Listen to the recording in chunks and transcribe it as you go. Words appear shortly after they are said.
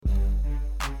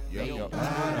You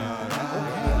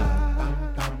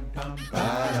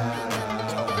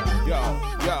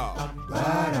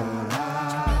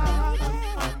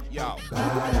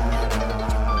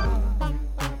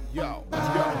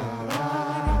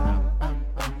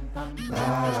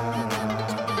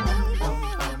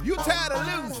tired of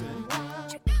losing?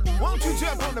 Won't you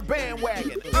jump on the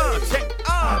bandwagon?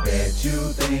 I bet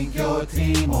you think your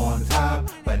team on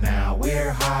top, but now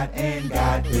we're hot and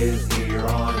got this here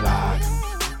on lock.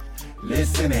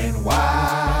 Listen and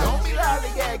watch. Don't be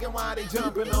lollygagging while they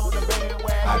jumping on the bandwagon.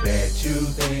 I bet you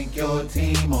think your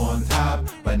team on top,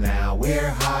 but now we're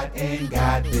hot and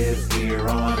got this here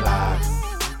on lock.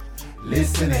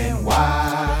 Listen and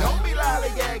watch. Don't be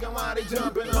lollygagging while they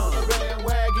jumping on the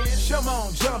bandwagon. Come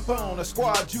on, jump on a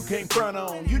squad you can't front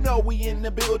on. You know we in the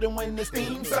building when this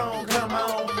theme song come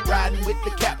on. Riding with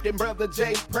the captain, brother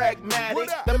Jay Pragmatic,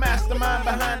 the mastermind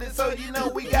behind it, so you know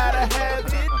we gotta have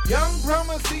it. Young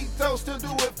Promosito still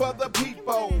do it for the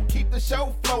people. Keep the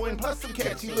show flowing, plus some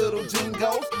catchy little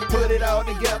jingles. Put it all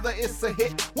together, it's a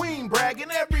hit. We ain't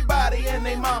bragging, everybody and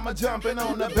they mama jumping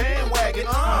on the bandwagon.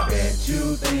 I bet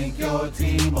you think your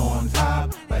team on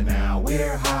top, but now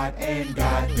we're hot and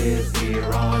got this here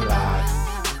on lock.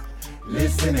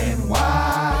 Listen and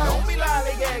watch. Don't be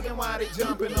lollygagging while they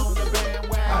jumping on the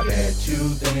bandwagon. I bet you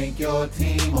think your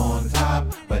team on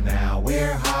top, but now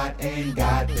we're hot and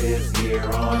got this here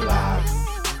on lock.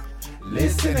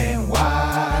 Listen and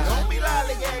watch. Don't be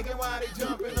lollygagging while they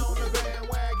jumping on the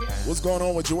bandwagon. What's going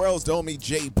on with Joel's Homie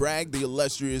Jay Bragg, the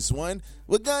illustrious one?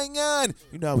 What's going on?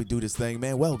 You know how we do this thing,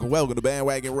 man. Welcome to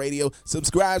Bandwagon Radio.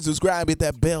 Subscribe, hit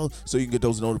that bell so you can get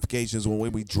those notifications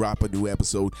when we drop a new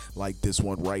episode like this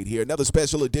one right here. Another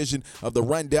special edition of the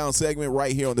Rundown segment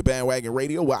right here on the Bandwagon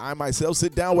Radio, where I myself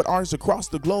sit down with artists across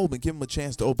the globe and give them a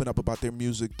chance to open up about their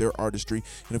music, their artistry,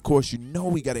 and of course, you know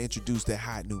we got to introduce that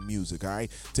hot new music, all right?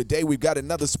 Today, we've got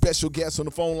another special guest on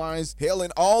the phone lines,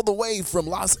 hailing all the way from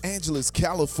Los Angeles,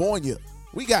 California.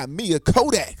 We got Mia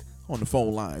Kodak on the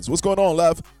phone lines. What's going on,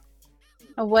 love?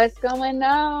 What's going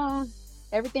on?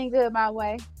 Everything good my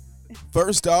way.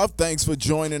 First off, thanks for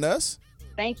joining us.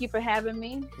 Thank you for having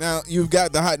me. Now, you've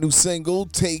got the hot new single,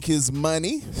 Take His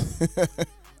Money.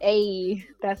 Hey,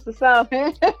 that's the song.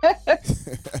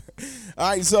 All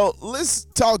right, so let's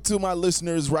talk to my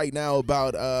listeners right now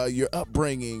about your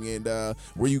upbringing and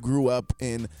where you grew up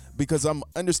in, because I'm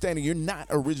understanding you're not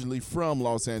originally from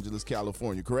Los Angeles,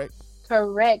 California, correct?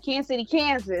 Correct. Kansas City,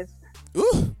 Kansas.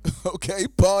 Ooh, okay,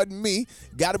 pardon me.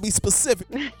 Got to be specific.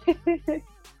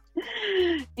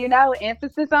 You know,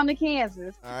 emphasis on the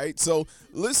Kansas. All right, so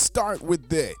let's start with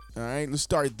that. All right, let's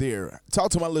start there. Talk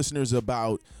to my listeners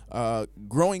about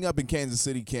growing up in Kansas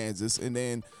City, Kansas, and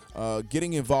then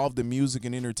getting involved in music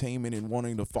and entertainment and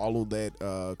wanting to follow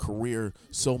that career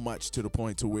so much to the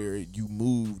point to where you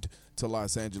moved to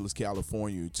Los Angeles,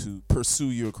 California to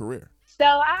pursue your career. So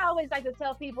I always like to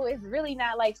tell people it's really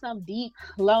not like some deep,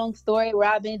 long story where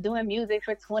I've been doing music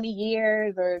for 20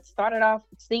 years or started off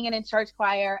singing in church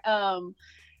choir.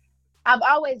 I've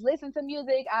always listened to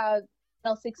music. I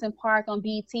know Six and Park on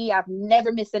BT. I've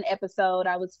never missed an episode.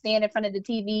 I would stand in front of the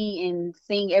TV and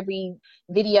sing every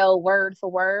video word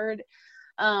for word.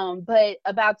 But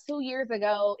about 2 years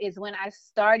ago is when I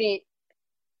started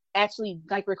actually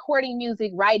like recording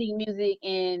music, writing music,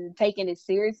 and taking it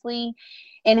seriously.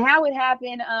 And how it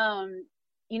happened,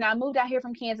 you know, I moved out here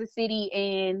from Kansas City,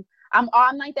 and I'm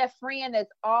like that friend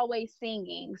that's always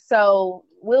singing. So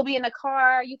we'll be in the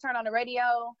car, you turn on the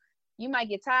radio, you might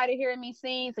get tired of hearing me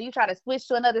sing, so you try to switch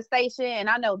to another station, and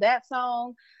I know that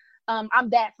song. I'm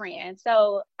that friend.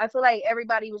 So I feel like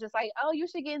everybody was just like, oh, you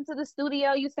should get into the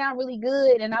studio, you sound really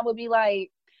good. And I would be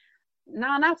like,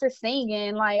 no, not for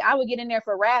singing. Like, I would get in there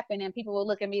for rapping, and people would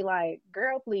look at me like,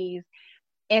 girl, please.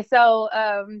 And so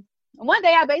one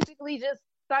day I basically just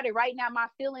started writing out my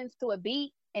feelings to a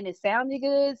beat, and it sounded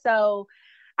good. So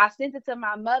I sent it to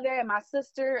my mother and my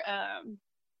sister.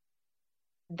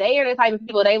 They are the type of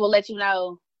people, they will let you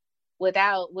know with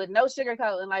no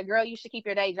sugarcoat, and like, girl, you should keep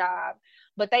your day job.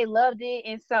 But they loved it.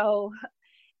 And so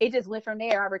it just went from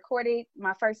there. I recorded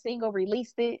my first single,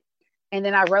 released it, and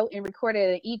then I wrote and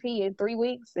recorded an EP in 3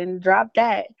 weeks and dropped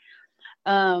that.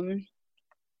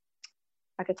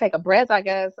 I could take a breath, I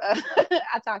guess.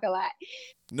 I talk a lot.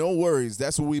 No worries.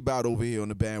 That's what we about over here on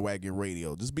the Bandwagon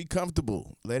Radio. Just be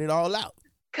comfortable. Let it all out.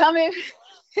 Coming.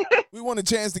 We want a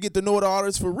chance to get to know the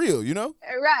artists for real, you know?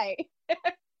 Right.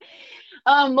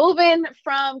 Moving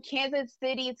from Kansas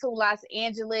City to Los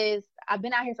Angeles, I've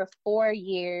been out here for 4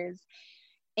 years.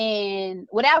 And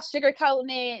without sugarcoating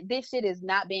it, this shit has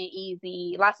not been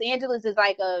easy. Los Angeles is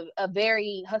like a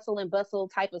very hustle and bustle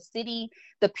type of city.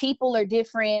 The people are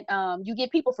different. You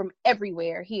get people from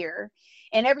everywhere here,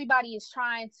 and everybody is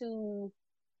trying to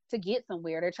get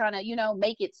somewhere. They're trying to,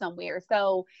 make it somewhere.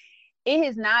 So it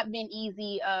has not been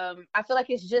easy. I feel like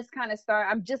it's just kind of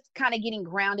I'm just kind of getting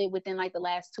grounded within like the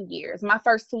last 2 years. My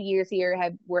first 2 years here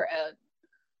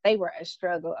they were a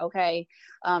struggle. Okay.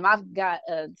 I've got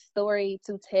a story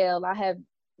to tell. I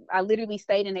literally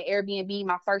stayed in an Airbnb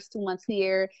my first 2 months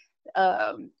here.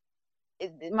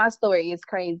 My story is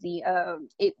crazy.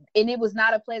 It was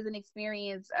not a pleasant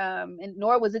experience. And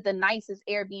nor was it the nicest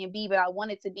Airbnb, but I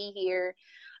wanted to be here.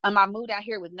 I moved out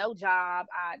here with no job.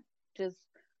 I just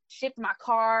shipped my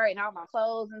car and all my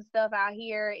clothes and stuff out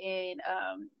here, and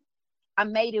I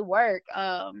made it work.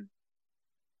 I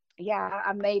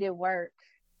made it work.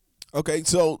 Okay,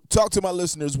 so talk to my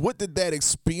listeners. What did that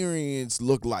experience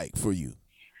look like for you?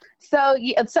 So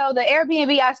the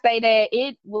Airbnb I stayed at,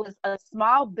 it was a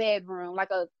small bedroom, like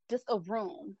just a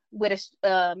room with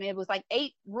it was like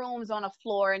 8 rooms on a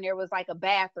floor, and there was like a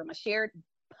bathroom, a shared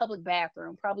public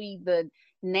bathroom, probably the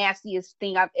nastiest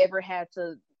thing I've ever had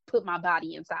to put my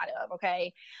body inside of.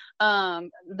 Okay.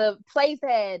 The place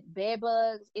had bed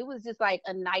bugs. It was just like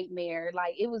a nightmare.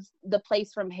 Like, it was the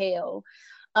place from hell.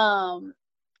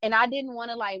 And I didn't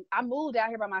want to, I moved out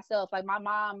here by myself. Like, my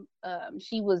mom,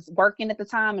 she was working at the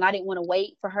time, and I didn't want to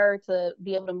wait for her to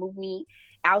be able to move me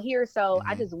out here. So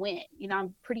I just went.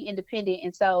 I'm pretty independent.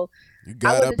 And so you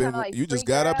just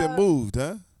got up and moved,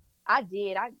 huh? I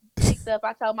did. I picked up.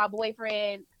 I told my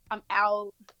boyfriend I'm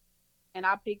out, and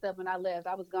I picked up and I left.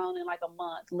 I was gone in like a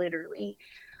month, literally.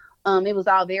 It was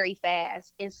all very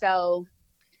fast. And so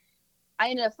I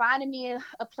ended up finding me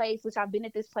a place, which I've been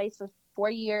at this place for 4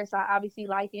 years. So I obviously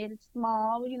like it. It's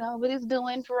small, but it's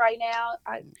doing for right now.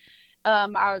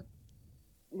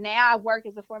 Now I work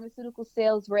as a pharmaceutical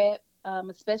sales rep,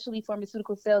 especially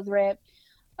pharmaceutical sales rep,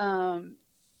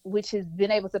 which has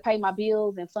been able to pay my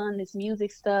bills and fund this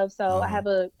music stuff. So I have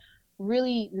a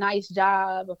really nice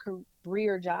job, a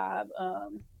career job,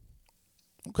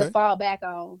 to fall back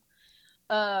on.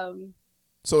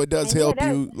 So it does help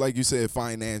you, like you said,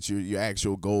 finance your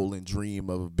actual goal and dream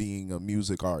of being a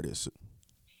music artist.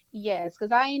 Yes,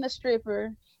 because I ain't a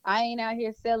stripper. I ain't out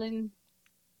here selling,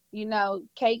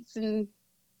 cakes and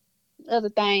other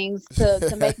things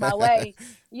to make my way.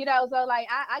 So like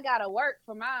I gotta work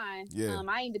for mine. Yeah.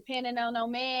 I ain't depending on no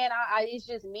man. It's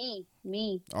just me.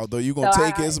 Although you're gonna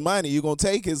take his money. Hey,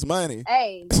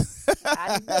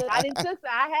 I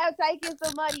have taken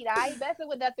some money. I ain't messing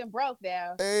with nothing broke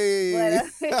now. Hey.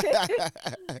 But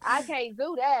I can't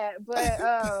do that.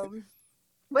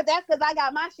 But that's because I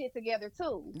got my shit together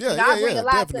too. I bring a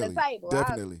lot to the table.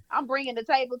 Definitely. I'm bringing the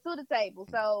table to the table.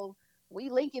 So we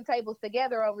linking tables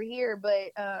together over here.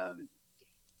 But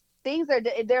things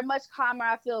they're much calmer.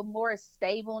 I feel more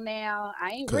stable now.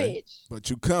 I ain't rich, but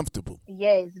you comfortable.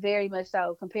 Yes, very much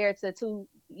so, compared to 2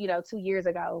 years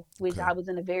ago, which I was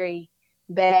in a very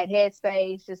bad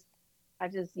headspace. 2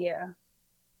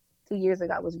 years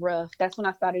ago was rough. That's when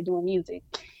I started doing music.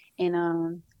 And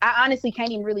I honestly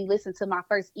can't even really listen to my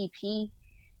first EP,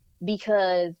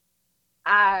 because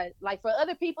for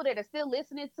other people that are still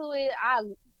listening to it, I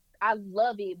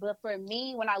love it. But for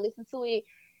me, when I listen to it,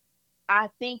 I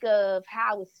think of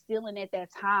how I was feeling at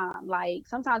that time. Like,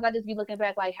 sometimes I just be looking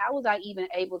back, like, how was I even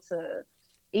able to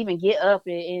even get up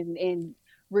and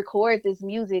record this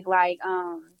music? Like,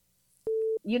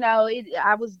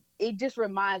 it just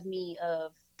reminds me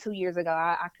of 2 years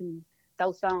ago.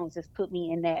 Those songs just put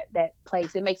me in that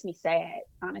place. It makes me sad,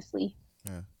 honestly.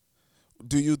 Yeah.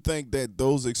 Do you think that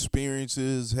those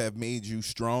experiences have made you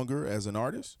stronger as an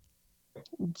artist?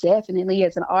 Definitely,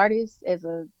 as an artist, as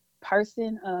a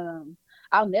person.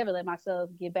 I'll never let myself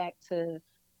get back to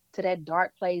that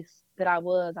dark place that I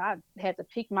was. I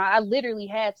literally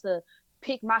had to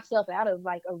pick myself out of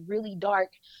like a really dark,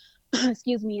 and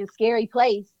scary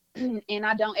place. And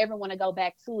I don't ever want to go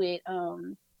back to it.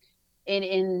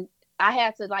 And I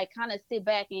had to like kind of sit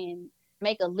back and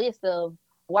make a list of,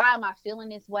 why am I feeling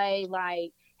this way?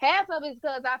 Like, half of it's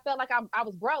because I felt like I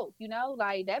was broke,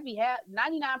 like that'd be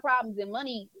 99 problems, and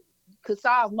money could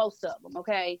solve most of them.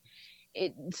 Okay.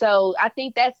 So I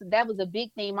think that was a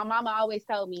big thing. My mama always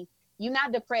told me, you're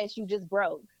not depressed, you just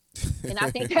broke. And I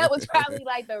think that was probably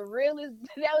like the realest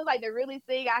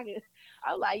thing I was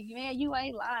like, man, you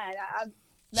ain't lying.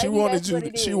 She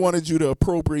wanted you to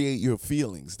appropriate your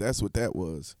feelings. That's what that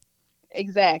was.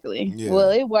 Exactly. Yeah. Well,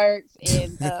 it works.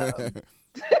 And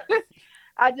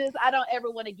I don't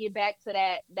ever want to get back to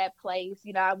that place.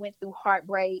 I went through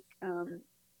heartbreak.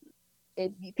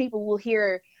 people will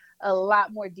hear a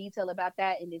lot more detail about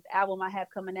that in this album I have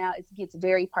coming out. It gets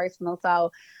very personal.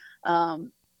 So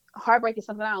heartbreak is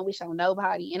something I don't wish on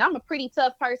nobody. And I'm a pretty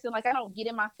tough person. Like, I don't get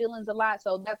in my feelings a lot.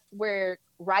 So that's where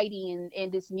writing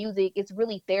and this music, it's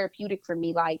really therapeutic for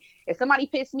me. Like, if somebody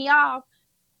pissed me off,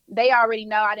 they already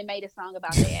know I done made a song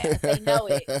about their ass. They know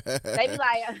it. They be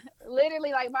like,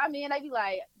 literally, like, my men, they be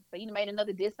like, so you made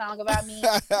another diss song about me?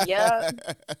 Yeah,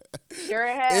 sure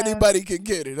have. Anybody can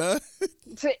get it, huh?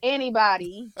 To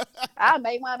anybody. I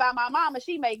make one about my mama.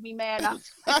 She make me mad.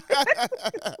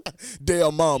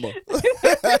 Damn mama.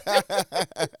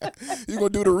 You gonna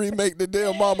do the remake the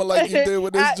Damn Mama like you did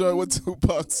with this joint with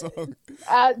Tupac's song?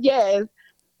 Yes,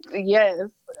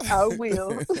 I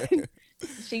will.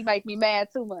 She make me mad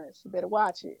too much. You better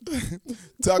watch it.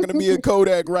 Talking to Mia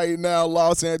Kodak right now,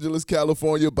 Los Angeles,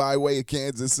 California, by way of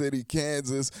Kansas City,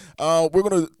 Kansas. We're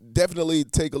going to definitely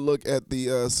take a look at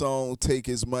the song Take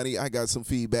His Money. I got some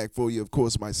feedback for you, of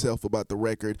course, myself about the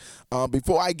record.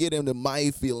 Before I get into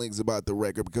my feelings about the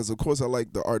record, because, of course, I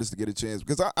like the artist to get a chance,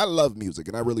 because I love music,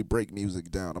 and I really break music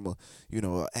down. I'm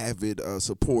a avid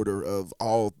supporter of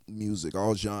all music,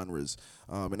 all genres.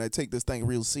 And I take this thing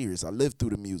real serious. I live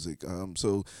through the music.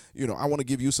 So, I want to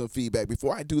give you some feedback.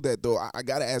 Before I do that, though, I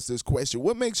got to ask this question.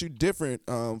 What makes you different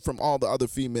from all the other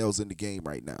females in the game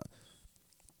right now?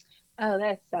 Oh,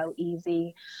 that's so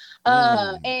easy.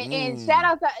 And shout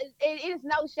out to, it is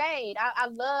no shade. I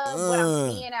love what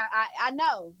I'm seeing. I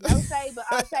know, no shade, but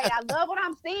I'll say I love what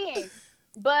I'm seeing.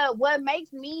 But what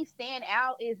makes me stand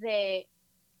out is that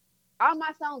all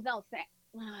my songs don't sound.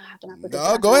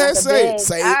 No, go ahead, say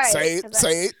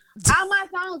it. All my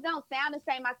songs don't sound the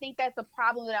same. I think that's a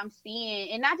problem that I'm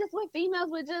seeing, and not just with females,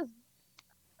 but just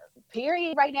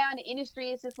period. Right now in the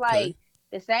industry, it's just like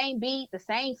the same beat, the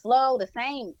same flow, the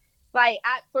same. Like,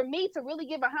 for me to really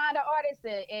get behind an artist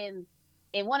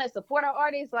and want to support an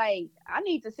artist, like, I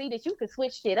need to see that you can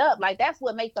switch shit up. Like, that's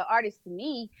what makes an artist to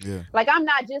me. Yeah. Like, I'm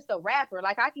not just a rapper.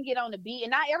 Like, I can get on the beat,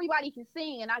 and not everybody can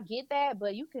sing, and I get that,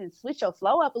 but you can switch your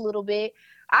flow up a little bit.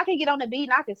 I can get on the beat,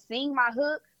 and I can sing my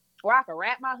hook, or I can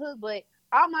rap my hook, but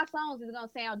all my songs is going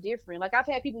to sound different. Like, I've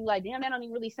had people be like, damn, that don't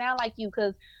even really sound like you,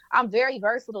 because I'm very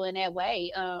versatile in that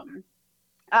way.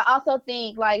 I also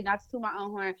think, like, not to toot my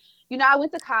own horn, I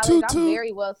went to college. I'm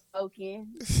very well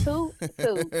spoken. Toot.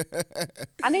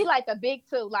 I need like a big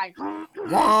toot, like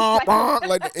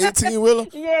like the 18-wheeler.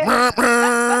 Yeah.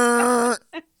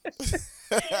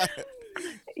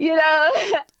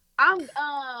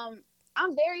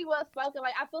 I'm very well spoken.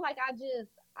 Like, I feel like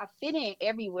I fit in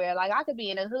everywhere. Like, I could be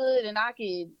in the hood and I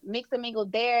could mix and mingle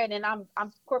there, and then I'm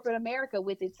corporate America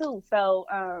with it too. So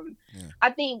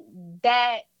I think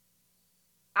that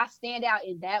I stand out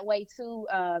in that way too.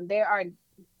 There are,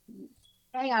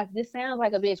 this sounds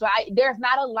like a bitch, but there's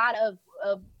not a lot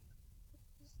of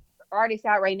artists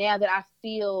out right now that I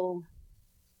feel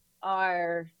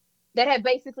that have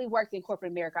basically worked in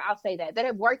corporate America. I'll say that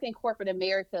have worked in corporate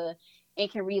America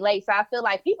and can relate. So I feel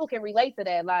like people can relate to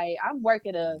that. Like, I'm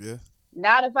working a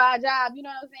 9-to-5 job. You know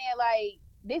what I'm saying? Like,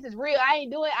 this is real. I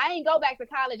ain't go back to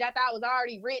college after I was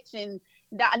already rich, and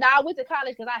now I went to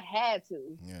college because I had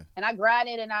to, and I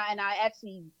grinded, and I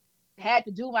actually had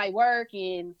to do my work,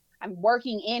 and I'm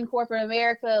working in corporate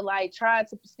America, like, trying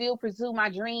to still pursue my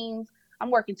dreams. I'm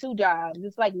working 2 jobs.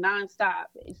 It's like nonstop.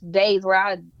 It's days where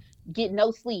I get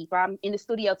no sleep. I'm in the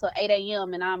studio till 8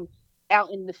 a.m. and I'm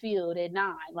out in the field at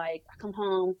 9. Like, I come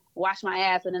home, wash my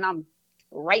ass, and then I'm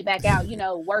right back out,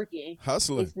 working.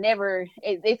 Hustling.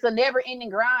 It's a never ending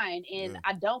grind, and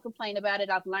I don't complain about it.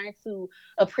 I've learned to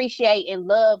appreciate and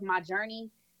love my journey.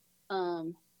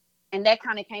 And that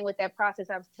kind of came with that process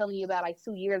I was telling you about like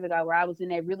 2 years ago, where I was in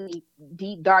that really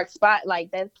deep, dark spot,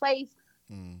 like that place,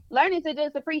 learning to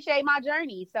just appreciate my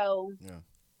journey. So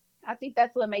I think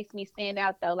that's what makes me stand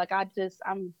out though. Like, I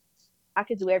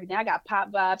could do everything. I got pop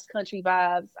vibes, country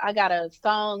vibes. I got a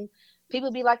song.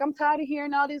 People be like, I'm tired of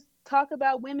hearing all this talk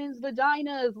about women's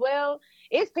vaginas. Well,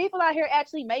 it's people out here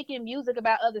actually making music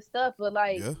about other stuff, but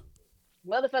like,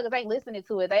 motherfuckers ain't listening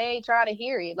to it. They ain't trying to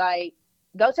hear it. Like,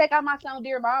 go check out my song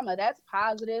Dear Mama. That's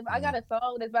positive. I got a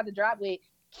song that's about to drop with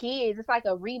Kids. It's like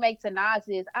a remake to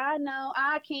Nas's I Know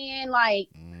I Can. Like,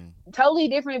 totally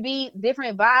different beat,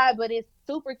 different vibe, but it's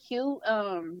super cute.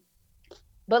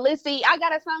 But let's see, I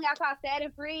got a song out called Sad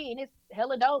and Free, and it's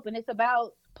hella dope, and it's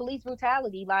about police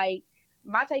brutality. Like,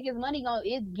 my Take His Money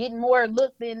is getting more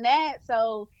look than that,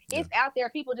 so it's out there.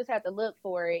 People just have to look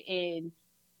for it and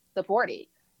support it.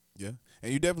 Yeah,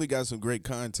 and you definitely got some great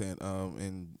content,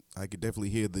 and I could definitely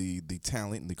hear the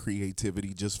talent and the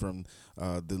creativity just from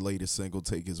the latest single,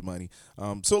 "Take His Money."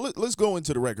 So let's go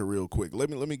into the record real quick. Let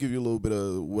me give you a little bit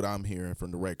of what I'm hearing from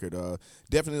the record.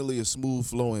 Definitely a smooth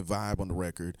flowing vibe on the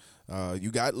record. You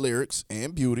got lyrics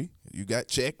and beauty. You got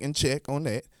check and check on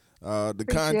that. The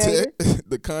content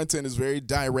the content is very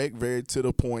direct, very to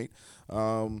the point.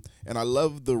 And I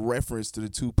love the reference to the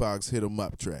Tupac's "Hit 'Em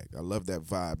Up" track. I love that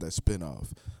vibe, that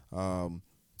spinoff.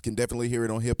 Can definitely hear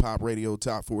it on hip hop radio,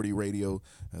 top 40 radio.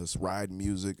 It's ride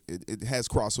music. It has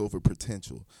crossover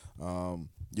potential.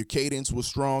 Your cadence was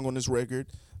strong on this record.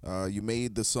 You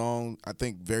made the song, I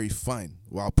think, very fun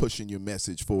while pushing your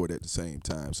message forward at the same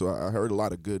time. So I heard a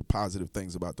lot of good, positive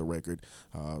things about the record.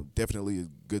 Definitely a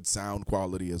good sound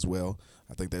quality as well.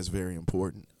 I think that's very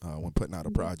important when putting out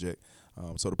a project.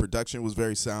 So the production was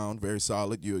very sound, very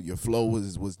solid. Your flow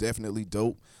was definitely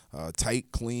dope,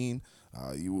 tight, clean.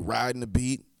 You were riding the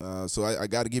beat. So I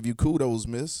got to give you kudos,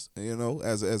 miss,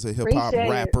 as a hip-hop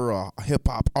rapper or a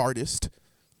hip-hop artist.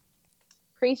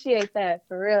 Appreciate that,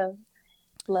 for real.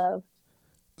 Love.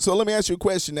 So let me ask you a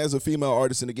question. As a female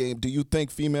artist in the game, do you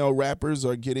think female rappers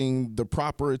are getting the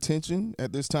proper attention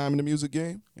at this time in the music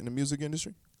game, in the music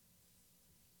industry?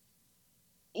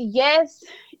 Yes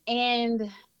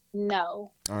and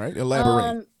no. All right,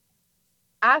 elaborate.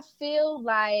 I feel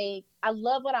like I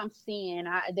love what I'm seeing.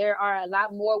 There are a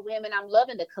lot more women. I'm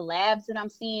loving the collabs that I'm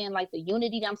seeing, like the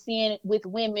unity that I'm seeing with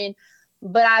women.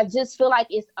 But I just feel like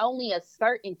it's only a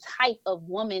certain type of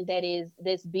woman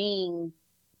that's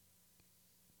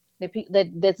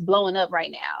blowing up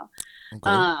right now. Okay.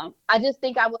 I just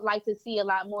think I would like to see a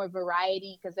lot more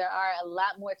variety, because there are a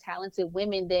lot more talented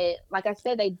women that, like I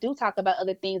said, they do talk about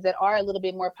other things that are a little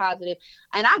bit more positive.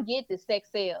 And I get the sex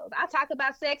sells. I talk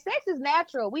about sex. Sex is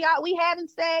natural. We having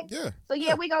sex. Yeah. So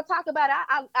yeah, we gonna talk about it.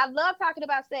 I love talking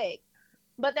about sex.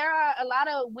 But there are a lot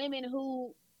of women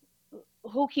who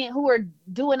are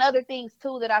doing other things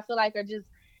too that I feel like are just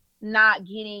not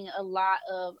getting a lot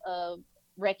of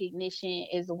recognition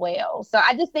as well. So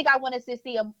I just think I want to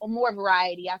see a more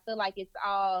variety. I feel like it's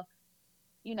all,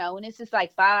 and it's just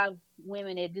like 5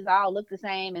 women that just all look the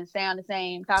same and sound the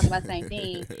same, talking about the same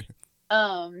thing.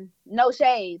 No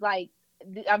shade.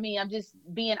 I'm just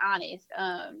being honest.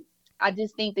 I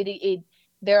just think that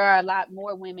there are a lot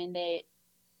more women that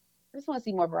just want to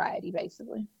see more variety,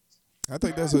 basically. I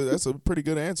think that's a pretty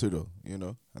good answer, though. I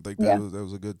think that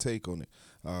was a good take on it.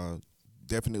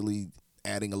 Definitely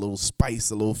adding a little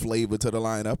spice, a little flavor to the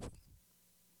lineup.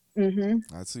 Mm-hmm.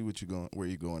 I see where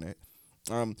you're going at.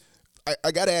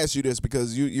 I got to ask you this,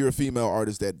 because you're a female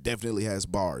artist that definitely has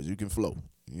bars. You can flow.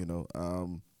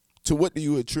 To what do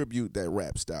you attribute that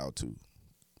rap style to?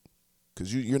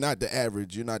 Because you're not the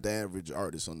average. You're not the average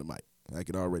artist on the mic. I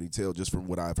can already tell just from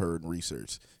what I've heard and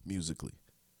researched musically.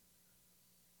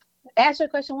 Ask your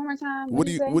question one more time. What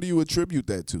do you attribute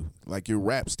that to? Like your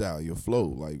rap style, your flow.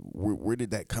 Like where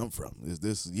did that come from? Is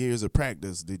this years of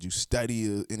practice? Did you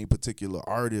study any particular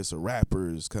artists or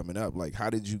rappers coming up? Like,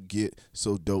 how did you get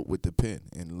so dope with the pen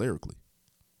and lyrically?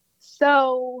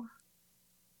 So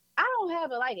I don't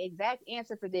have a exact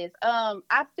answer for this.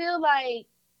 I feel like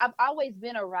I've always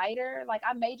been a writer. Like,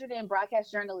 I majored in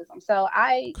broadcast journalism, so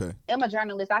I am a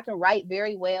journalist. I can write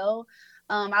very well.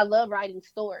 I love writing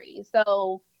stories.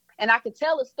 So. And I could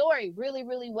tell a story really,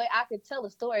 really well. I could tell a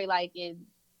story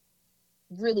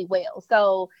really well.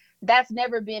 So that's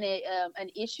never been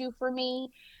an issue for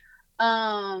me.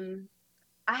 I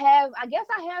guess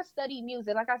I have studied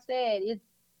music. Like I said,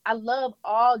 I love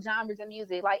all genres of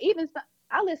music. Like, even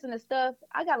I listen to stuff.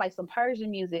 I got some Persian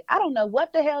music. I don't know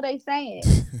what the hell they saying,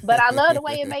 but I love the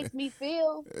way it makes me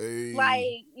feel. Hey.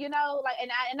 And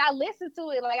I listen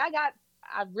to it.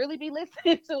 I really be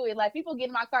listening to it. Like, people get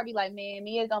in my car, be like, man,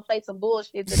 Mia's gonna play some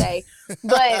bullshit today.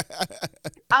 But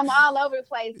I'm all over the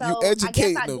place. So you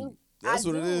educate I guess them. That's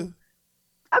what it is.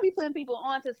 I be putting people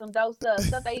onto some dope stuff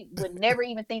they would never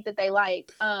even think that they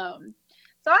like. So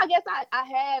I guess I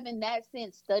have, in that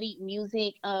sense, studied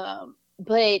music.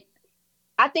 But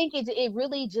I think it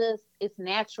really just, it's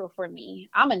natural for me.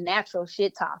 I'm a natural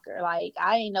shit talker. Like,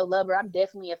 I ain't no lover. I'm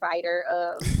definitely a fighter.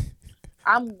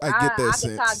 I can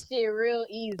talk shit real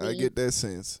easy. I get that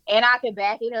sense. And I can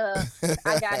back it up.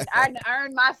 I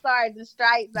earned my stars and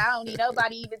stripes. I don't need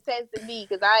nobody even testing me,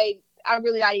 because I'm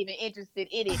really not even interested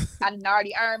in it. I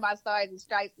already earned my stars and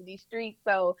stripes in these streets.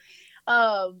 So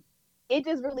it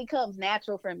just really comes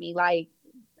natural for me. Like,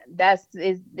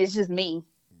 it's just me.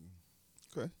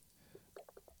 Okay.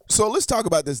 So let's talk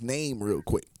about this name real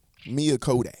quick. Mia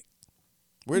Kodak.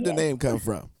 Where'd the name come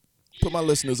from? Put my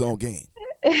listeners on game.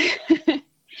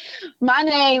 My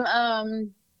name,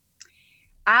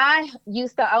 I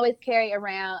used to always carry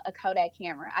around a Kodak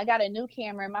camera. I got a new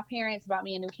camera. My parents bought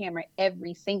me a new camera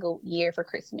every single year for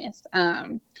Christmas.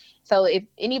 So if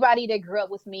anybody that grew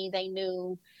up with me, they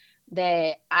knew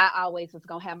that I always was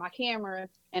gonna have my camera,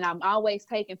 and I'm always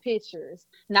taking pictures.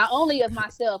 Not only of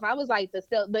myself, I was like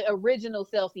the original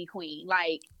selfie queen.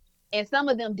 Like, and some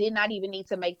of them did not even need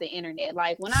to make the internet.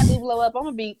 Like, when I do blow up,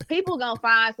 people gonna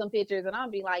find some pictures, and I'm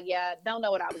gonna be like, yeah, don't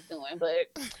know what I was doing, but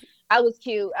I was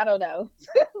cute. I don't know.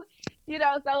 So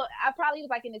I probably was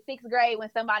like in the 6th grade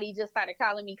when somebody just started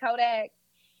calling me Kodak.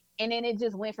 And then it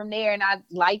just went from there, and I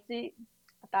liked it.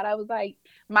 I thought I was like,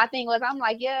 my thing was, I'm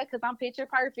like, yeah, because I'm picture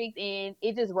perfect. And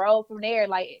it just rolled from there.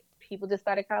 Like, people just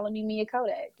started calling me Mia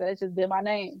Kodak. So it's just been my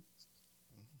name.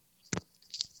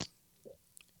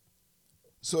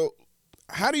 So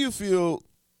how do you feel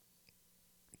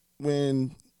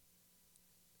when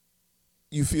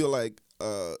you feel like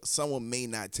someone may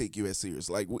not take you as serious?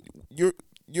 Like, you're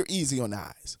easy on the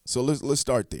eyes. So let's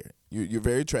start there. You're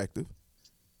very attractive.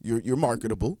 You're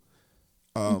marketable.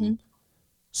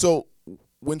 So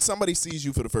when somebody sees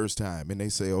you for the first time and they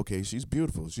say, okay, she's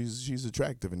beautiful, she's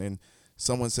attractive, and then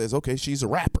someone says, okay, she's a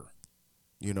rapper,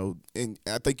 and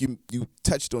I think you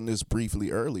touched on this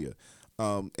briefly earlier,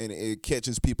 and it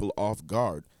catches people off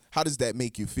guard. How does that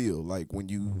make you feel? Like, when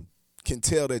you can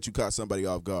tell that you caught somebody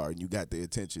off guard and you got their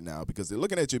attention now because they're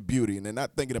looking at your beauty and they're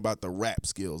not thinking about the rap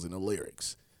skills and the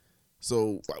lyrics.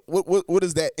 So what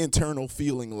is that internal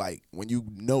feeling like when you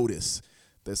notice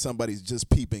that somebody's just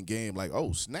peeping game, like,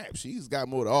 oh, snap, she's got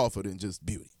more to offer than just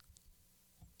beauty?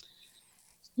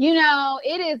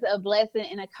 It is a blessing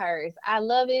and a curse. I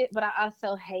love it, but I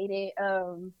also hate it.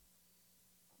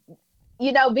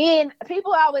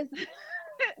 People always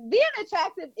being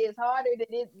attractive is harder than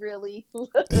it really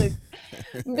looks,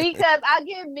 because I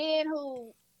get men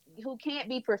who can't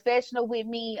be professional with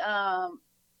me.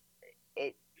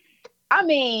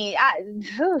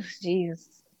 Jeez.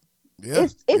 Yeah,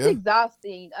 it's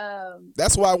exhausting.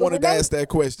 That's why I wanted to ask that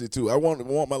question too. I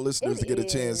want my listeners to get a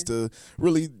chance to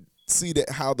really see that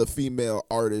how the female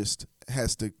artist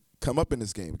has to come up in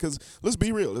this game, because let's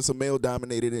be real, it's a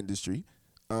male-dominated industry.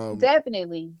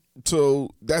 Definitely. So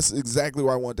that's exactly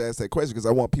why I want to ask that question, because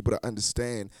I want people to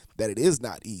understand that it is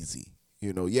not easy.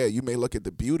 Yeah, you may look at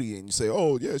the beauty and you say,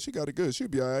 oh yeah, she got it good, she'll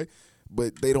be all right,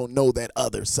 but they don't know that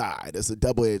other side. It's a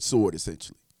double-edged sword,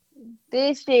 essentially.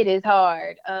 This shit is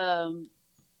hard.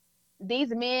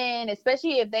 These men,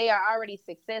 especially if they are already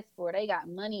successful, or they got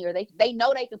money, or they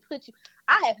know they can put you.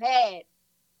 I have had,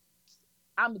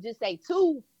 I'm gonna just say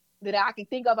 2 that I can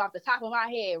think of off the top of my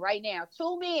head right now.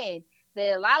 2 men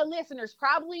that a lot of listeners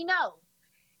probably know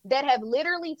that have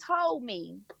literally told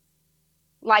me,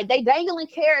 like, they dangling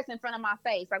carrots in front of my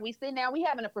face. Like, we sitting down, we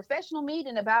having a professional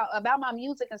meeting about my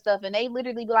music and stuff, and they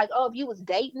literally be like, oh, if you was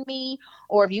dating me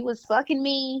or if you was fucking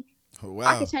me, oh, wow,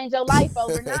 I could change your life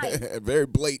overnight. Very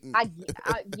blatant.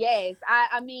 Yes.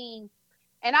 I mean,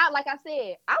 and like I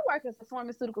said, I work as a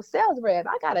pharmaceutical sales rep.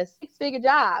 I got a 6-figure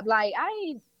job. Like,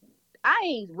 I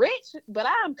ain't rich, but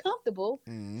I'm comfortable.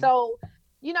 Mm-hmm. So,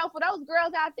 for those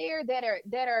girls out there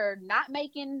that are not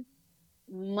making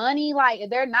money, like,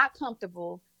 they're not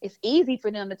comfortable, it's easy for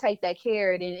them to take that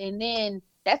carrot, and then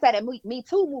that's how that Me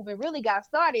Too movement really got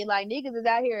started. Like, niggas is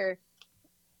out here.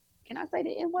 Can I say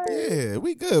the N-word? Yeah,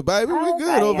 we good, baby. We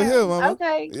good over here, mama.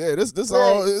 Okay. Yeah, this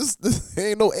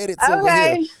ain't no edits over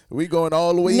here. We going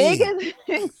all the way niggas,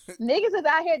 niggas is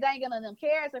out here dangling them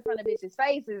carrots in front of bitches'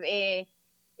 faces, and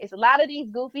it's a lot of these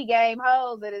goofy game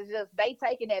hoes that is just, they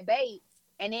taking that bait,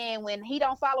 and then when he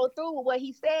don't follow through with what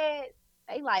he said,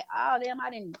 they like, oh, damn, I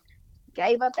didn't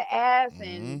gave up the ass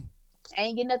and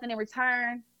ain't get nothing in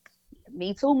return.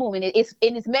 Me Too movement.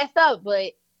 It's messed up,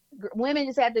 but women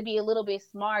just have to be a little bit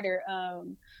smarter.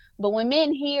 But when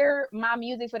men hear my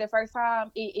music for the first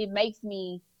time, it makes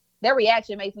me, their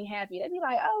reaction makes me happy. They be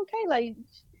like, oh, okay, like,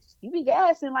 you be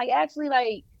gassing. Like, actually,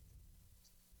 like,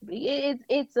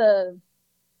 it's a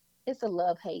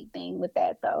love-hate thing with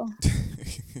that, though.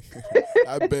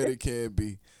 I bet it can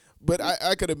be. But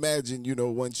I could imagine,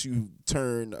 once you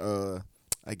turn,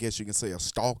 I guess you can say, a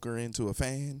stalker into a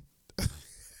fan,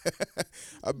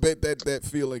 I bet that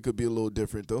feeling could be a little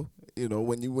different, though.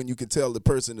 When you can tell the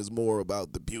person is more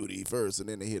about the beauty first, and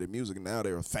then they hear the music, and now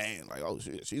they're a fan. Like, oh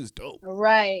shit, she's dope.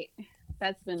 Right.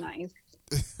 That's been nice.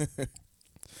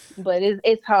 But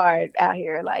it's hard out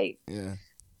here. Like, yeah,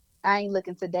 I ain't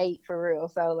looking to date for real.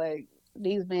 So, like,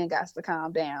 these men got to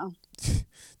calm down.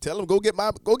 Tell him go get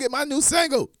my new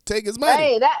single. Take his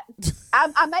money. Hey,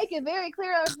 I make it very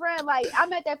clear, friend. Like,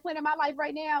 I'm at that point in my life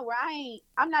right now where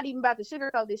I'm not even about to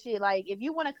sugarcoat this shit. Like, if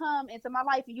you want to come into my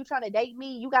life and you try to date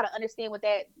me, you got to understand what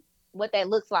that what that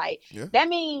looks like. Yeah. That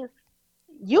means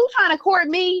you trying to court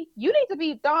me, you need to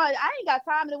be throwing. I ain't got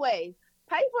time to waste.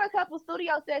 Pay for a couple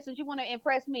studio sessions. You want to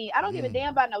impress me. I don't give a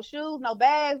damn about no shoes, no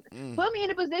bags. Put me in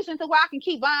a position to where I can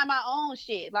keep buying my own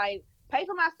shit. Like, pay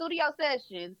for my studio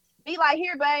sessions. Be like,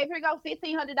 here, babe, here go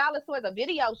 $1,500 towards a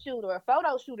video shoot or a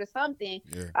photo shoot or something.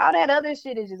 Yeah. All that other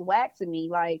shit is just whack to me.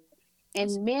 Like,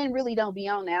 and men really don't be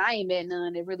on that. I ain't met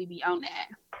none that really be on that.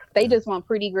 They just want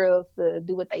pretty girls to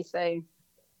do what they say.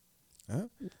 Huh?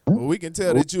 Well, we can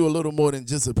tell that you're a little more than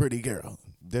just a pretty girl.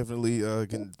 Definitely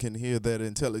can hear that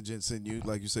intelligence in you.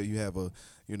 Like you say, you have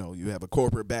a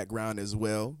corporate background as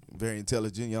well. Very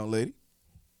intelligent young lady.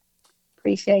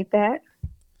 Appreciate that.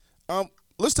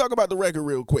 Let's talk about the record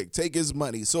real quick. Take His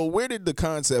Money. So where did the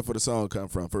concept for the song come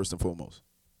from, first and foremost?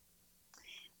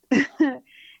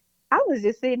 I was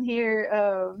just sitting here.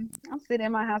 I'm sitting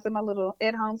in my house in my little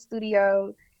at-home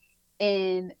studio,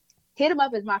 and Hit 'Em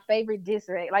Up is my favorite diss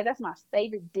track. Like, that's my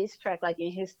favorite diss track, like,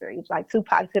 in history. It's like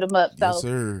Tupac Hit 'Em Up. So Yes,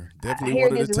 sir. Definitely I hear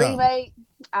one of this the top. remake.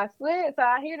 I swear. So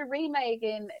I hear the remake,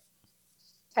 and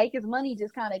Take His Money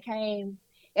just kind of came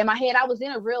in my head. I was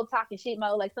in a real talking shit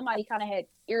mode. Like, somebody kind of had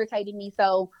irritated me.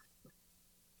 So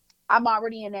I'm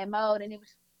already in that mode, and it was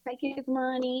take his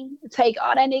money, take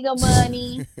all that nigga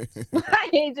money.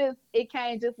 it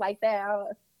came just like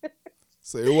that.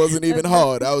 So it wasn't even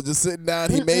hard. I was just sitting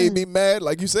down. He made me mad.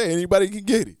 Like you say, anybody can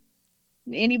get it.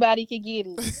 Anybody can get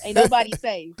it. Ain't nobody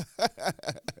safe.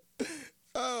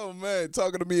 Oh, man.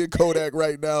 Talking to Mia Kodak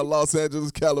right now, Los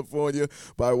Angeles, California,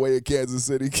 by way of Kansas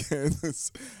City,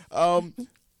 Kansas. Are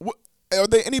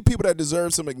there any people that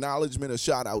deserve some acknowledgement or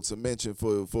shout-outs or mention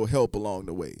for help along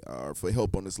the way or for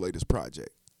help on this latest project?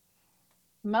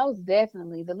 Most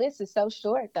definitely. The list is so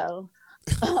short, though.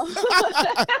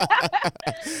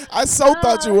 I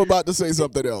thought you were about to say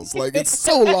something else. Like, it's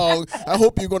so long. I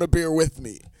hope you're going to bear with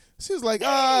me. She was like,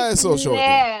 it's so short.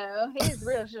 Yeah, it's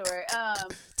real short.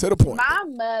 To the point.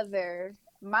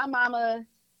 My mama,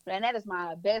 and that is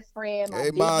my best friend, my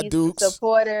Ma Dukes.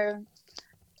 supporter,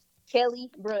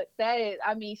 Kelly Brooks. That is,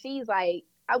 I mean, she's like,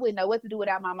 I wouldn't know what to do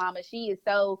without my mama. She is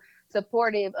so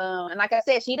supportive. And like I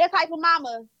said, she that type of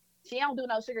mama. She don't do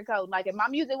no sugarcoat. Like, if my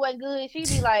music wasn't good, she'd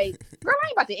be like, girl, I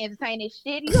ain't about to entertain this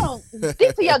shit. You don't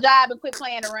stick to your job and quit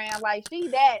playing around. Like, she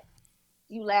that,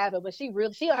 you laughing, but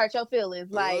she'll hurt your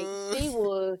feelings. Like,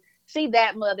 she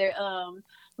that mother.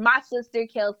 My sister,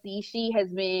 Kelsey,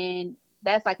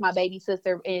 that's like my baby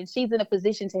sister, and she's in a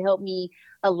position to help me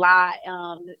a lot.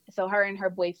 So her and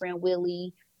her boyfriend,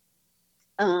 Willie,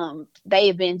 they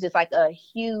have been just like a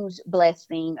huge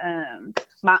blessing.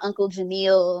 My uncle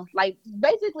Janelle, like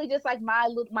basically just like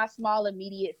my small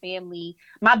immediate family.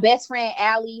 My best friend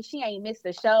Allie, she ain't missed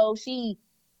a show.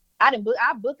 I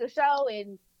booked a show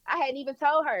and I hadn't even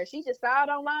told her. She just saw it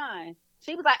online.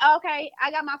 She was like, okay,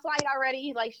 I got my flight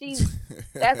already. Like,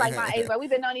 that's like my age. Like, we've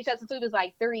been knowing each other since we was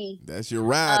like 3. That's your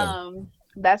rider.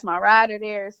 That's my rider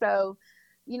there. So,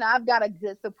 I've got a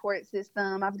good support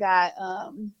system. I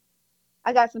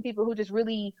got some people who just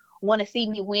really want to see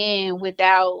me win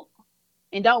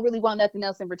and don't really want nothing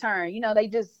else in return. They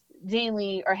just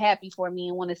genuinely are happy for me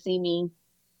and want to see me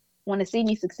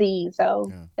succeed.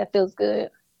 So That feels good.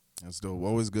 That's dope.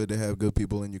 Always good to have good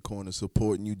people in your corner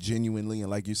supporting you genuinely,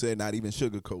 and like you said, not even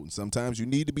sugarcoating. Sometimes you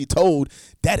need to be told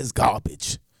that is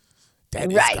garbage.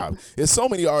 That is garbage. There's so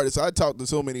many artists. I talk to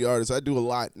so many artists. I do a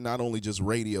lot, not only just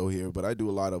radio here, but I do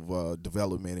a lot of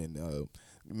development and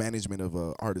management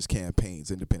of artist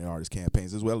campaigns, independent artist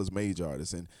campaigns, as well as major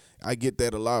artists. And I get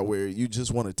that a lot where you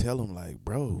just want to tell them, like,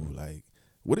 bro, like,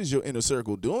 what is your inner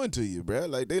circle doing to you, bro?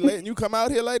 Like, they letting you come out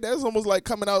here like that? It's almost like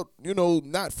coming out,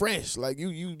 not fresh. Like,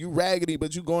 you raggedy,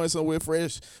 but you going somewhere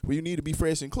fresh where you need to be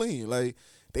fresh and clean. Like,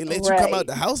 they let you come out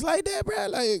the house like that, bro?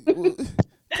 Like,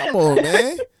 come on,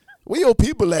 man. Where your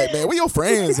people at, man? Where your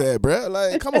friends at, bro?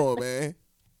 Like, come on, man.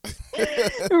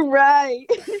 Right.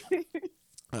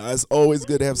 It's always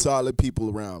good to have solid people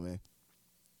around, man.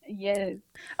 Yes.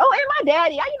 Oh, and my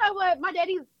daddy. You know what? My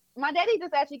daddy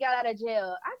just actually got out of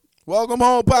jail. Welcome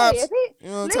home, Pops.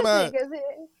 Listen,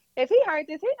 if he heard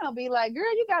this, he gonna be like,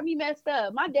 girl, you got me messed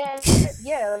up. My dad,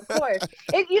 yeah, of course.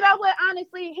 You know what?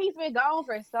 Honestly, he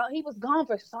was gone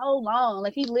for so long.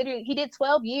 Like, he did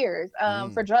 12 years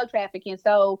for drug trafficking.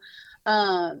 So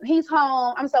he's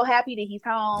home. I'm so happy that he's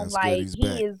home. That's like, good.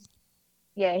 He's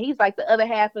back. He's like the other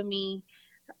half of me.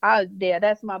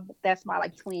 That's my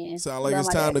like twin. Sound like it's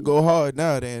time to go hard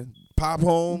now then. Pop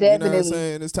home, Definitely. You know what I'm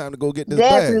saying? It's time to go get this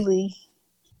Definitely. bag.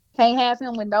 Can't have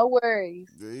him with no worries.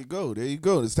 There you go.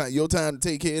 It's your time to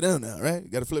take care of them now, right? You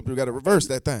got to reverse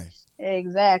that thing.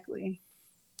 Exactly.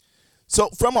 So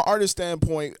from an artist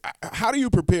standpoint, how do you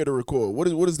prepare to record?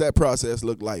 What does that process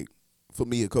look like for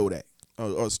Mia Kodak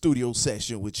or a studio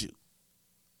session with you?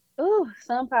 Ooh,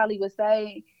 some probably would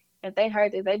say if they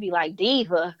heard this, they'd be like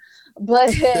diva.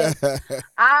 But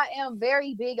I am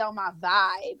very big on my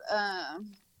vibe.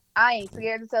 I ain't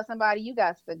scared to tell somebody you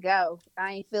got to go.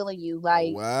 I ain't feeling you.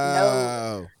 Like,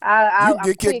 wow. No, You I'm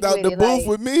get kicked quick out with the it. booth Like,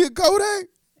 with Mia Kodak?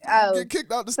 oh, Get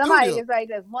kicked out the somebody studio. just like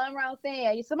just one wrong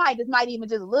thing. Somebody just might even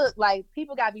just look like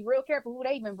people gotta be real careful who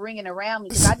they even bringing around me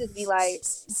because I just be like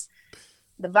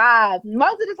the vibe.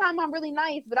 Most of the time I'm really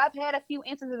nice, but I've had a few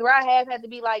instances where I have had to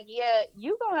be like, yeah,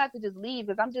 you gonna have to just leave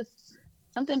because I'm just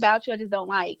something about you I just don't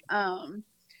like.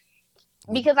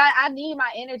 Because I need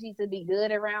my energy to be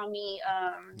good around me.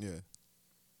 Yeah.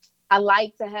 I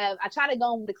try to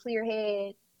go with a clear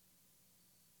head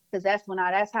because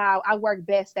that's how I work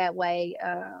best that way.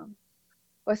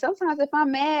 Or sometimes if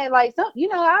I'm mad, like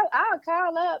I'll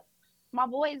call up my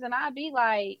boys and I'll be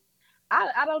like,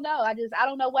 I don't know. I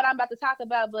don't know what I'm about to talk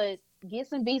about, but get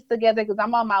some beats together because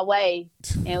I'm on my way.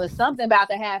 And with something about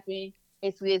to happen,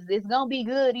 it's gonna be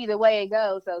good either way it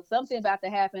goes. So something about to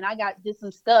happen. I got just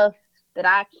some stuff that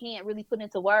I can't really put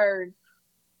into words,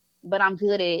 but I'm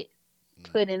good at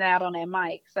putting it out on that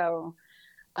mic. So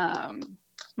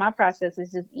my process is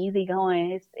just easy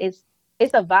going. It's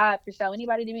a vibe for sure.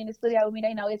 Anybody to be in the studio with me,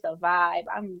 they know it's a vibe.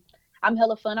 I'm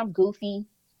hella fun. I'm goofy.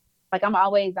 Like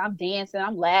I'm dancing,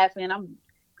 I'm laughing, I'm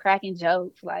cracking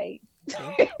jokes. Like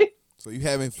So you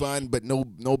having fun, but no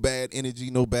bad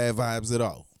energy, no bad vibes at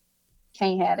all.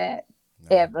 Can't have that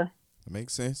ever. That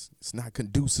makes sense. It's not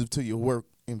conducive to your work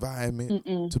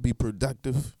environment to be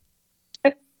productive.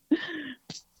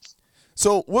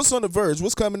 So what's on the verge?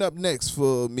 What's coming up next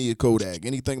for Mia Kodak?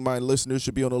 Anything my listeners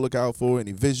should be on the lookout for?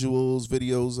 Any visuals,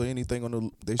 videos, or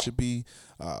anything they should be,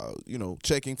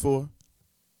 checking for?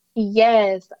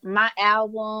 Yes, my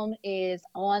album is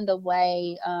on the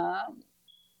way.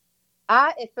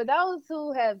 For those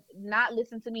who have not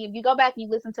listened to me, if you go back and you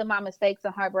listen to my Mistakes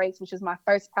and Heartbreaks, which is my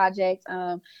first project,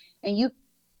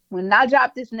 when I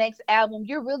drop this next album,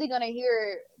 you're really gonna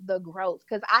hear the growth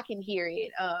because I can hear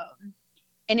it.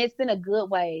 And it's in a good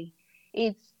way.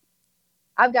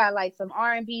 I've got like some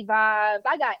R&B vibes.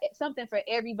 I got something for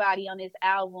everybody on this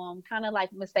album, kind of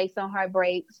like Mistakes and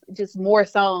Heartbreaks, just more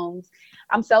songs.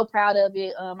 I'm so proud of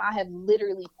it. I have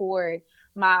literally poured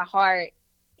my heart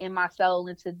and my soul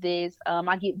into this.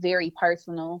 I get very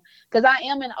personal because I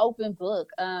am an open book.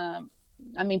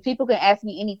 People can ask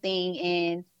me anything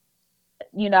and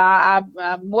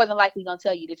I'm more than likely going to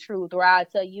tell you the truth, or I'll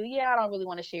tell you, yeah, I don't really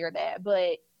want to share that.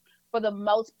 But for the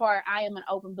most part, I am an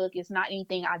open book. It's not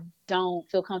anything I don't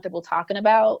feel comfortable talking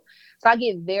about. So I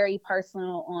get very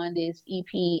personal on this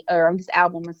EP or on this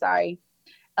album. I'm sorry.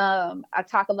 I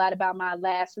talk a lot about my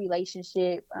last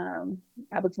relationship. I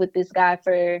was with this guy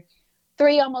for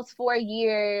 3, almost 4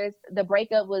 years. The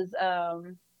breakup was,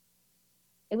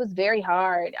 it was very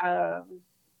hard.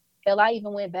 Hell, I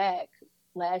even went back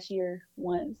last year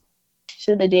once.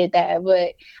 Should have did that,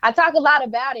 but I talk a lot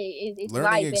about it. It's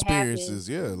learning life, experiences,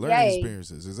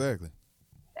 experiences, exactly.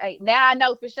 Now I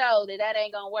know for sure that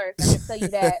ain't gonna work. I can tell you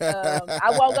that.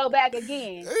 I won't go back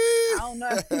again. I don't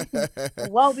know.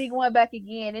 Won't be going back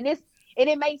again, and it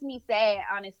makes me sad,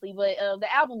 honestly. But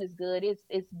the album is good.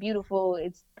 It's beautiful.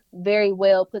 It's very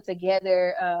well put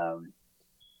together.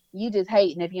 You just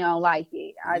hating if you don't like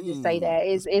it. I just say that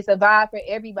it's a vibe for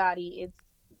everybody.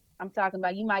 I'm talking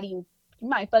about you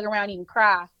might fuck around and even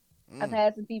cry. I've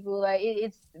had some people like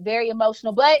it's very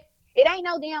emotional, but it ain't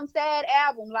no damn sad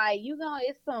album. Like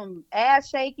it's some ass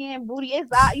shaking, booty. It's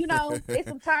it's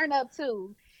some turn up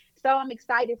too. So I'm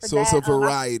excited for that. So it's a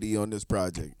variety on that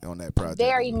project.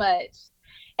 Very much.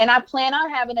 And I plan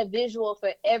on having a visual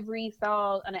for every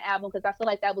song on the album because I feel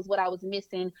like that was what I was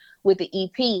missing with the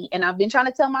EP. And I've been trying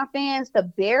to tell my fans to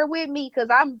bear with me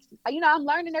because I'm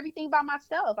learning everything by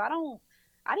myself.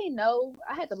 I didn't know.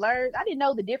 I had to learn. I didn't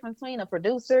know the difference between a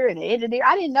producer and an engineer.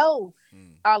 I didn't know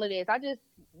all of this. I just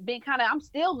been I'm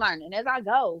still learning as I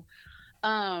go.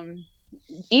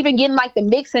 Even getting like the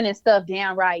mixing and stuff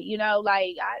down right, it's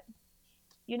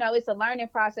a learning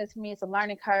process for me. It's a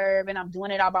learning curve and I'm doing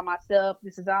it all by myself.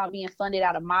 This is all being funded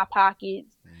out of my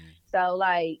pockets. So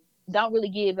don't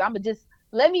really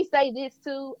let me say this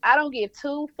too. I don't give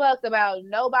 2 fucks about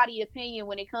nobody's opinion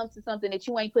when it comes to something that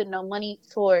you ain't putting no money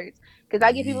towards. Because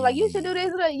I get people like, you should do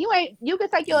this. You can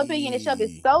take your opinion and shove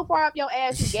it so far up your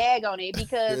ass you gag on it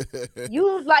because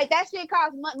you that shit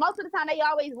costs money. Most of the time they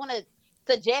always want to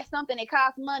suggest something that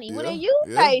costs money. Well, then you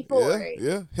pay for it.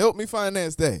 Yeah, help me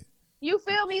finance that. You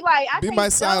feel me? Like I be my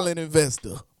silent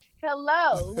investor.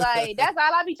 Hello, that's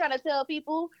all I be trying to tell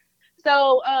people.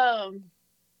 So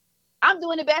I'm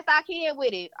doing the best I can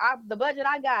with it. The budget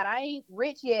I got, I ain't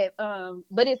rich yet.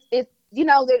 But it's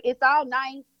it's all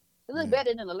nice. It looks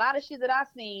better than a lot of shit that I've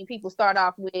seen people start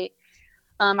off with.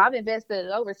 I've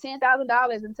invested over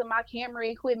 $10,000 into my camera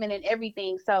equipment and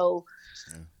everything. So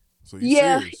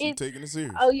you're serious. You're taking it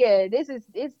serious. Oh yeah,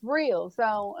 it's real.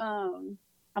 So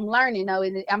I'm learning though,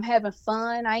 and I'm having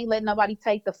fun. I ain't letting nobody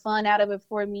take the fun out of it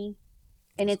for me.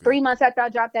 And in 3 months after I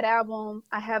dropped that album,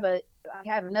 I have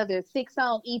another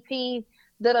 6-song EP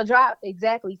that'll drop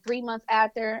exactly 3 months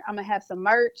after. I'm gonna have some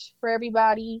merch for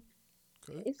everybody.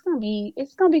 Okay. It's gonna be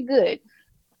good.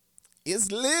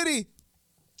 It's litty.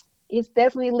 It's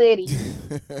definitely litty.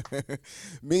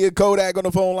 Mia Kodak on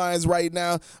the phone lines right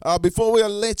now. Before we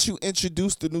let you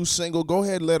introduce the new single, go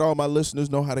ahead and let all my listeners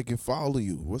know how they can follow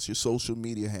you. What's your social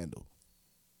media handle?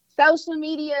 Social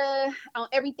media on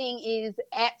everything is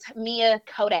at Mia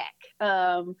Kodak.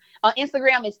 On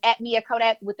Instagram, it's at Mia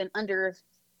Kodak with an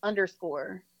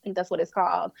underscore. I think that's what it's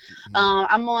called.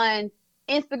 Mm-hmm. I'm on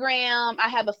Instagram. I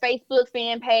have a Facebook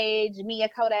fan page, Mia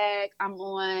Kodak. I'm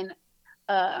on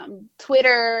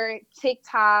Twitter,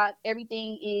 TikTok.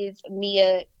 Everything is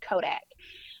Mia Kodak.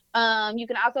 You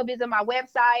can also visit my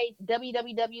website,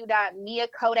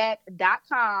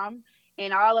 www.miakodak.com,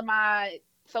 and all of my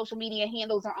social media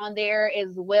handles are on there,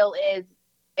 as well as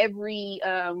every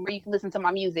where you can listen to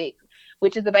my music,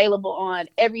 which is available on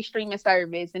every streaming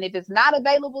service. And if it's not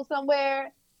available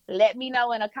somewhere, let me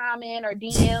know in a comment or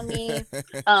DM me,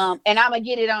 and I'm gonna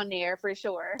get it on there for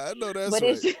sure. I know that's but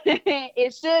right.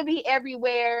 It should be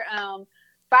everywhere.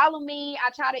 Follow me.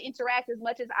 I try to interact as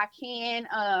much as I can.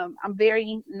 I'm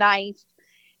very nice.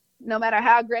 No matter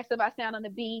how aggressive I sound on the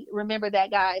beat, remember that,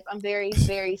 guys. I'm very,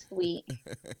 very sweet.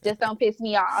 Just don't piss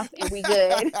me off, and we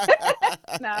good.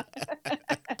 No.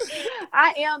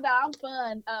 I am, though. I'm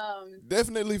fun.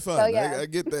 Definitely fun. So, yeah. I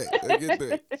get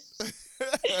that.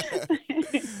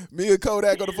 Mia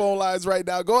Kodak on the phone lines right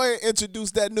now. Go ahead and introduce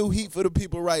that new heat for the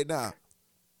people right now.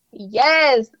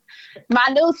 Yes, my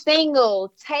new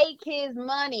single, Take His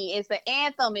Money. It's an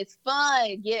anthem. It's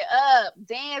fun. Get up,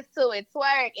 dance to it,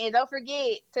 twerk, and don't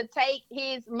forget to take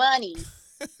his money.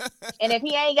 And if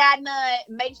he ain't got none,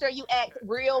 make sure you act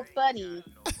real funny.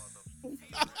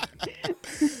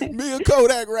 Mia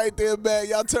Kodak right there, man.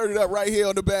 Y'all turn it up right here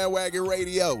on the Bandwagon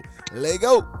Radio. Let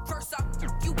go. First off,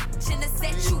 you shouldn't have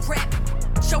said you rap.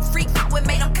 Show freak what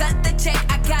made him cut the check.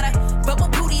 I got a bubble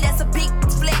booty that's a big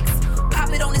flex.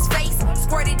 Pop it on his face,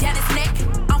 squirt it down his neck.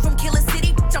 I'm from Killer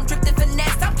City, I'm drifting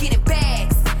finesse. I'm getting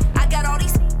bags. I got all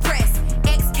these press.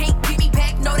 X can't get me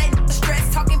back, know that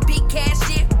stress. Talking big cash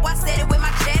shit, well, I said it with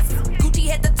my chest. Gucci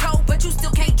head to toe, but you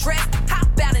still can't dress. Hop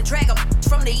out and drag 'em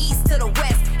from the east to the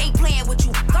west. Ain't playing with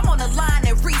you, I'm on the line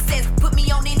at recess. Put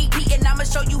me on any beat and I'ma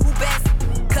show you who best.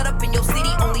 Cut up in your city,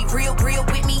 only real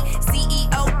with me.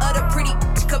 CEO of the pretty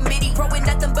committee, growing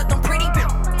nothing but them pretty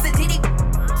titty.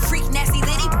 Freak nasty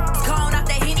litty, calling out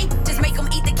that hitty. Just make them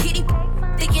eat the kitty.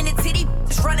 Thinking the titty,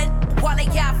 just running while they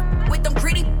off with them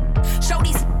pretty. Show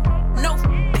these no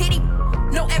pity,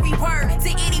 know every word.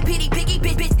 Say itty bitty piggy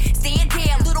bitch, stand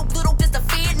down, little just a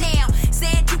fan now.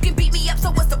 Said you can beat me up,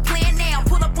 so what's the plan now?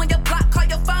 Pull up on your block, call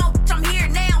your phone, I'm here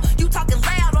now. You talking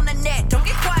loud on the net, don't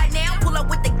get quiet now. Pull up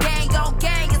with the gang on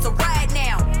gang, it's a ride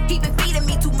now. He been feeding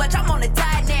me too much, I'm on the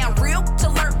diet now. Real to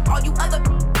alert, all you other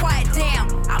quiet down.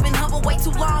 I've been humble way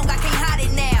too long, I can't hide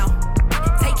it now.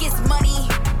 Take his money,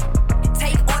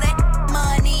 take all that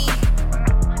money.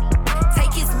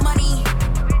 Take his money,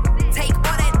 take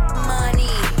all that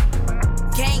money.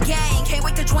 Gang, can't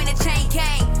wait to join the chain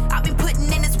gang. I've been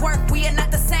putting in this work, we are not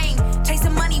the same.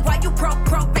 Chasing money while you broke,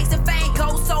 facing fame.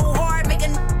 Go so hard, make a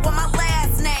with my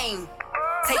last name.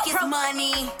 Take his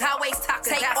money, always talk.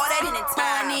 Take all that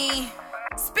money.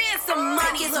 Spend some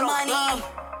money, his money.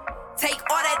 Take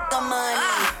all that the money.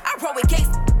 I roll with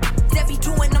gangsta, that be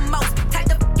doing the most. Type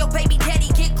the your baby daddy,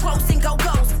 get close and go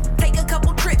ghost. Take a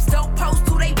couple trips, don't post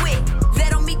who they with. Let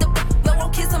them meet the low,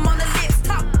 won't kiss them on the lips.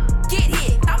 Talk, get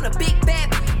hit. I'm the big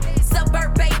bad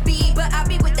suburb baby, but I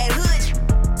be with that hood.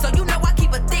 So you know I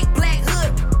keep a thick black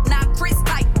hood. Not Chris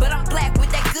type, but I'm black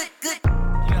with that good.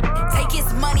 Take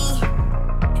his money,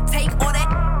 take all that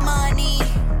money.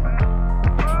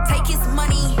 Take his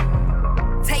money,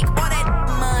 take all that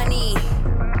money.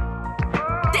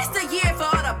 This the year for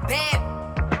all the bad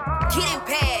getting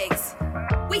bags.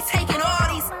 We taking all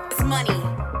these money.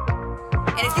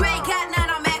 And if you ain't got none,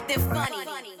 I'm acting funny.